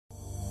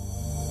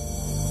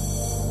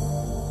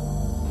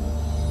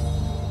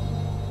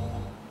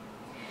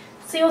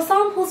So your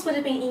samples would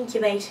have been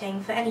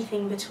incubating for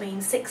anything between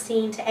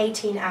 16 to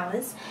 18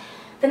 hours.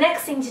 The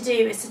next thing to do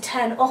is to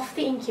turn off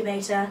the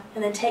incubator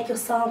and then take your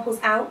samples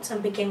out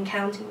and begin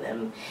counting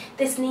them.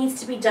 This needs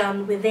to be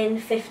done within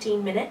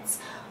 15 minutes,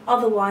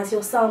 otherwise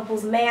your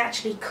samples may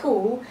actually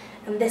cool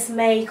and this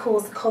may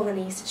cause the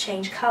colonies to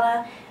change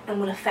colour and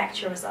will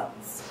affect your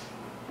results.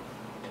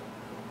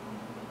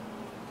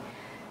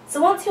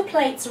 So once your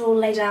plates are all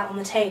laid out on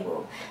the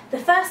table, the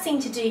first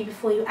thing to do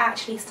before you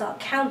actually start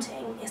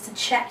counting is to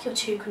check your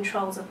two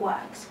controls have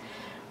worked.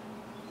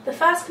 The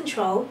first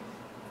control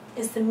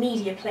is the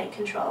media plate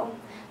control.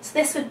 So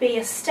this would be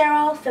a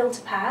sterile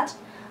filter pad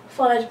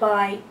followed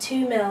by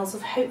 2 ml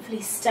of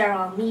hopefully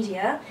sterile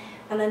media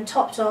and then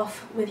topped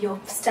off with your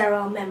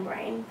sterile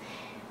membrane.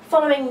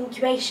 Following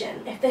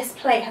incubation, if this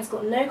plate has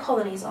got no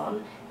colonies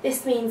on,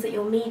 this means that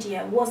your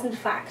media was in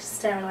fact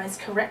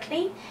sterilised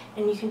correctly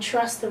and you can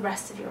trust the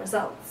rest of your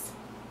results.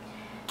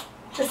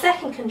 The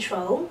second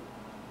control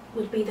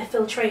would be the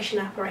filtration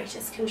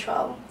apparatus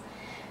control.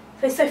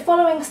 So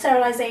following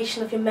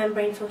sterilisation of your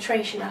membrane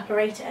filtration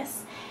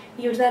apparatus,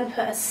 you would then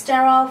put a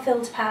sterile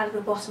filter pad at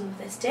the bottom of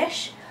this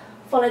dish,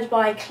 followed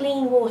by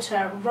clean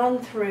water run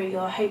through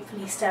your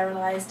hopefully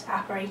sterilised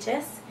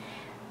apparatus,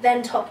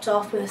 then topped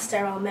off with a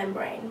sterile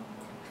membrane.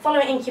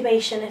 Following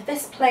incubation, if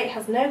this plate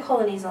has no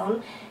colonies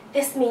on,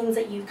 this means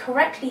that you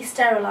correctly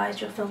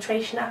sterilised your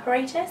filtration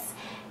apparatus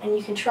and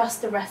you can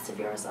trust the rest of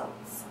your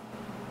results.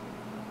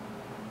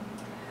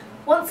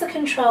 Once the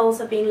controls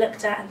have been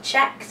looked at and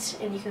checked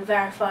and you can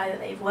verify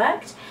that they've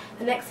worked,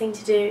 the next thing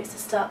to do is to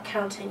start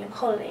counting your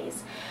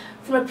colonies.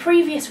 From a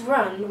previous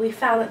run, we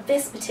found that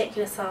this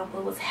particular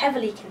sample was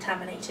heavily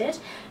contaminated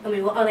and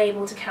we were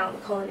unable to count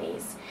the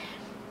colonies.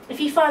 If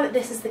you find that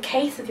this is the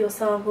case with your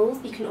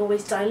samples, you can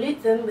always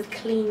dilute them with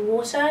clean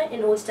water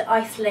in order to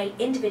isolate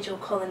individual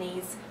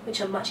colonies,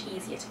 which are much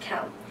easier to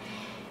count.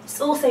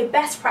 It's also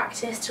best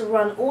practice to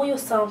run all your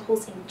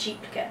samples in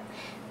duplicate.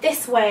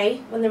 This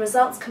way, when the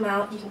results come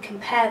out, you can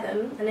compare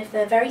them, and if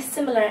they're very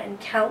similar in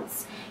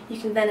counts, you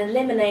can then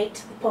eliminate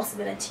the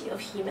possibility of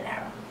human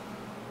error.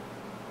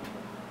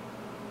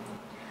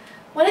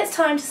 When it's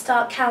time to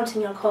start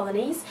counting your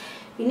colonies,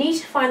 you need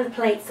to find the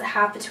plates that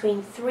have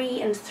between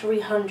 3 and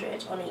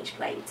 300 on each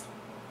plate.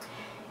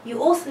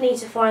 You also need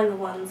to find the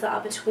ones that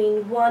are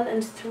between 1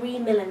 and 3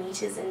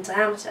 millimeters in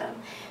diameter.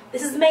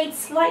 This is made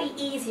slightly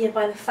easier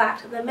by the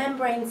fact that the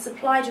membranes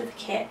supplied with the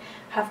kit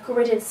have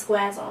gridded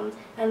squares on,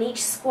 and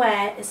each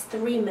square is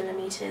 3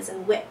 millimeters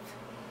in width.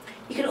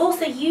 You can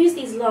also use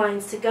these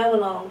lines to go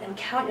along and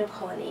count your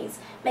colonies,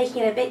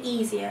 making it a bit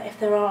easier if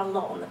there are a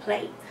lot on the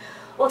plate.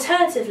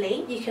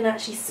 Alternatively, you can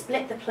actually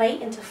split the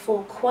plate into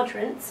 4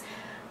 quadrants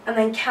and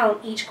then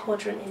count each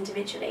quadrant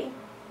individually.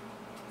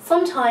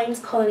 Sometimes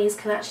colonies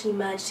can actually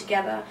merge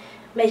together,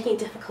 making it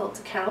difficult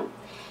to count.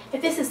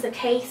 If this is the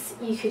case,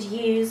 you could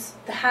use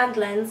the hand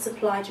lens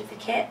supplied with the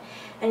kit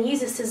and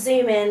use this to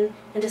zoom in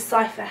and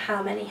decipher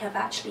how many have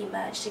actually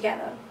merged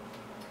together.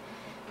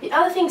 The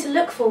other thing to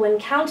look for when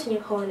counting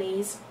your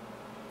colonies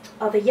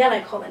are the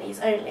yellow colonies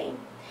only.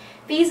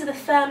 These are the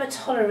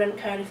thermotolerant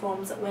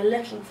coliforms that we're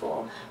looking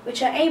for,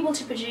 which are able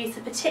to produce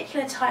a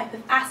particular type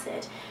of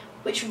acid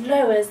which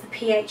lowers the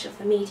pH of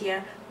the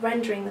media,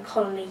 rendering the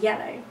colony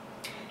yellow.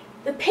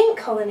 The pink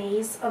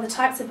colonies are the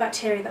types of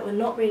bacteria that we're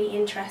not really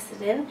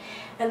interested in,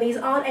 and these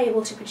aren't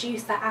able to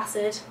produce that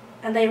acid,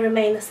 and they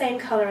remain the same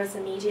colour as the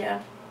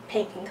media,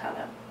 pink in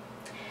colour.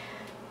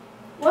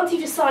 Once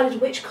you've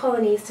decided which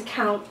colonies to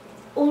count,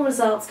 all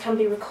results can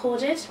be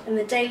recorded in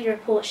the daily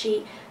report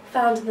sheet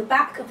found in the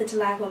back of the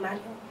DelAgua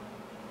manual.